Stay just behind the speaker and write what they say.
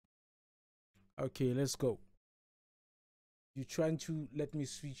Okay, let's go. You trying to let me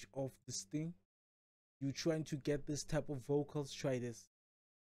switch off this thing? You trying to get this type of vocals? Try this.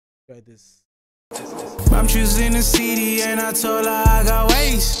 Try this. I'm choosing the CD and I told her I got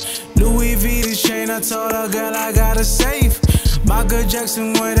waist. Louis V the chain, I told her, girl, I got a safe. Michael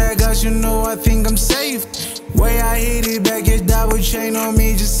Jackson with that gush, you know I think I'm safe. Way I hit it back, it's double chain on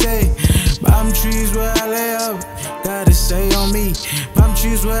me, just say. Palm trees where I lay up, gotta say on me. Palm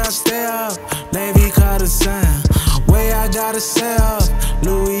trees where I stay up, Navy caught the sun. Way I gotta say up,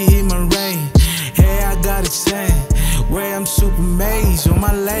 Louis hit my rain. Hey, I got it saying, way I'm super maze on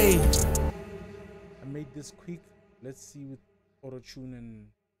my leg. I made this quick. Let's see with auto-tune and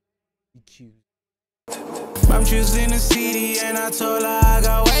EQ. I'm choosing the CD and I told her I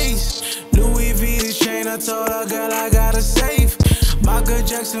got waist. Louis V the chain, I told her, girl, I got a safe. Michael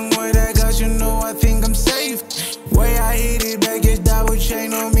Jackson with that gush, you know I think I'm safe. Way I hit it back, it's double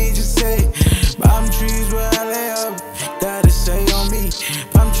chain on me, just say. Palm trees where I lay up, gotta say on me.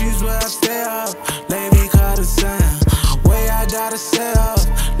 Palm trees where I stay up, Navy caught the sun. Way I gotta say up,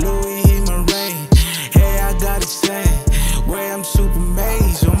 Louis hit my rain. Hey, I got it saying, way I'm super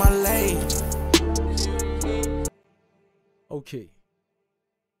maze on my leg. Okay,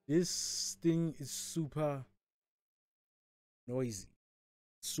 this thing is super noisy.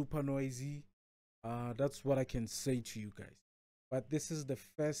 That's what I can say to you guys. But this is the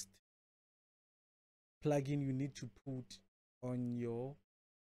first plugin you need to put on your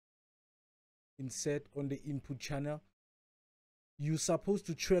insert on the input channel. You're supposed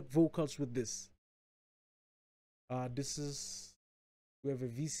to track vocals with this. We have a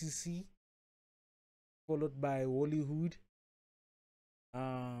VCC followed by Hollywood.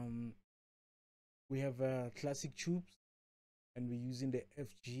 We have classic tubes, and we're using the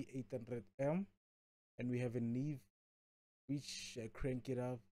FG 800M, and we have a Neve, which I crank it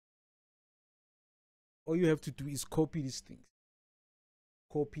up. All you have to do is copy these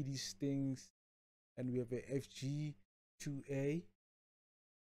things, and we have a FG 2A.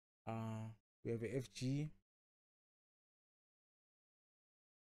 We have a FG,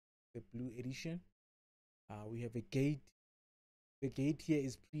 the blue edition. We have a gate. The gate here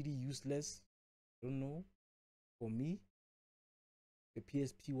is pretty useless. I don't know. For me, the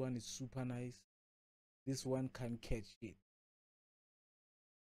PSP one is super nice. This one can't catch it.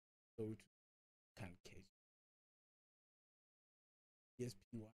 So it can't catch it.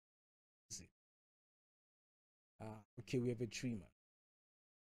 PSP one is it. Okay, we have a trimmer.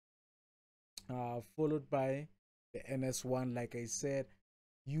 Followed by the NS1. Like I said,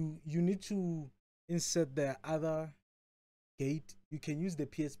 you need to insert the other gate. You can use the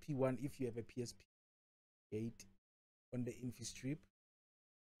PSP one if you have a PSP gate on the info strip.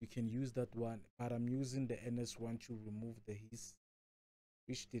 You can use that one, but I'm using the NS1 to remove the hiss,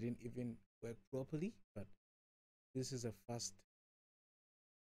 which didn't even work properly. But this is a fast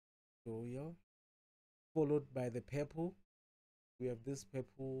tutorial. Followed by the purple. We have this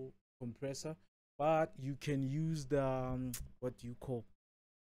purple compressor, but you can use the what do you call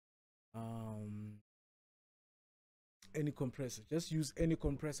any compressor. Just use any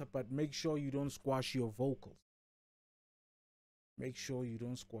compressor, but make sure you don't squash your vocals. Make sure you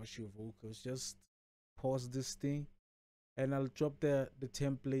don't squash your vocals. Just pause this thing, and I'll drop the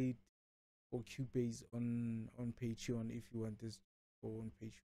template for Cubase on Patreon if you want this. Go on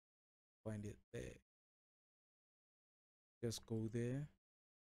Patreon, find it there. Just go there,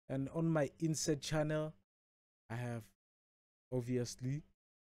 and on my insert channel, I have obviously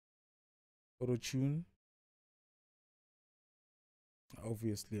auto-tune.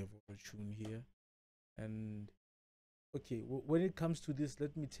 Obviously, I have auto-tune here, and okay, when it comes to this,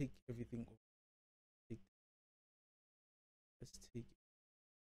 let me take everything off. Let's take it.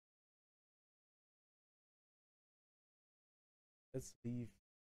 Let's leave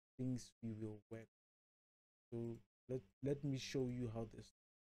things we will work. So let me show you how this.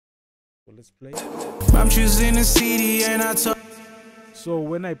 So let's play. I'm choosing a CD and I told. So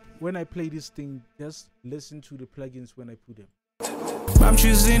when I play this thing, just listen to the plugins when I put them. I'm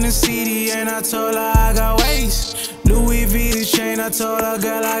choosing a CD and I told her I got waist. Louis V the chain, I told her,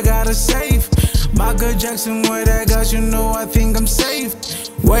 girl, I got a safe. Michael Jackson with that gush, you know I think I'm safe.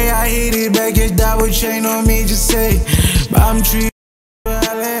 Way I hit it back, it's double chain on me, just say. Palm trees where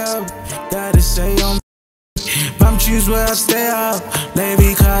I lay up, gotta say on me. Palm trees where I stay up,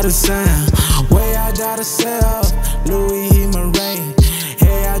 Navy caught the sun. Way I gotta say up, Louis hit my rain.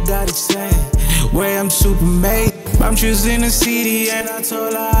 Hey, I got it saying, way I'm super made. I'm choosing a CD and I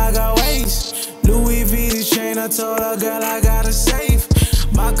told her I got waist. Louis V the chain, I told her, girl, I got a safe.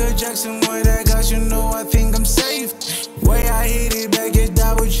 Michael Jackson with that gush, you know I think I'm safe. Way I hit it back, it's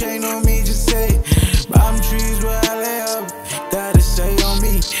double chain on me, just say. trees where I lay up, that it say on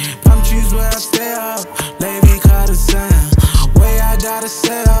me. Palm trees where I stay up, lady caught the sun. Way I gotta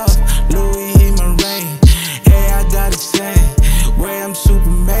set up, Louis he my rain. Hey, I got it saying, way I'm super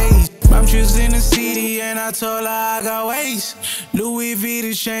made. Palm trees in the city and I told her I got waist. Louis V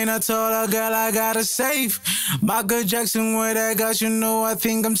the chain, I told her girl I got a safe. Michael Jackson where that got, you know I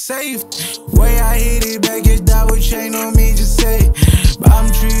think I'm safe. Way I hit it back, your double chain on me, just say.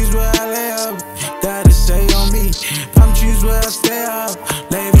 Palm trees where I lay up, that it say on me. Palm trees where I stay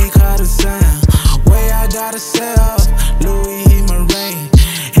up, lady caught the sun. Way I gotta set up, Louis he my rain.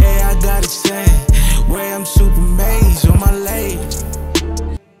 Hey, I got it saying, way I'm super made on my leg.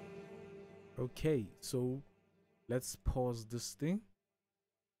 Okay, so let's pause this thing.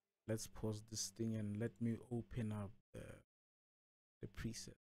 Let's pause this thing and let me open up the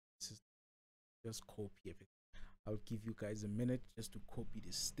preset. This is just copy everything. I'll give you guys a minute just to copy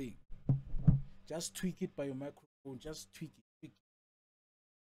this thing. Just tweak it by your microphone. Just tweak it.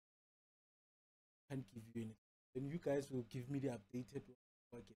 Can't give you anything. Then you guys will give me the updated one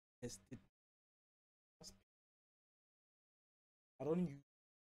so I can test it. I don't use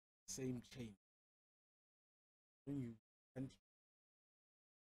the same chain. When you can't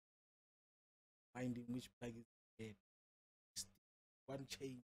finding which plug is dead. One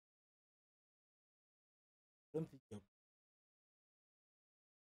chain. I don't think you're.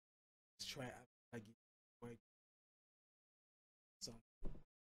 Let's try other plugin. Right. So,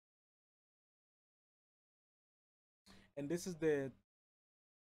 and this is the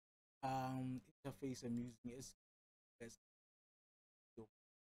interface I'm using. Is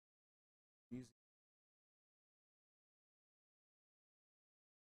music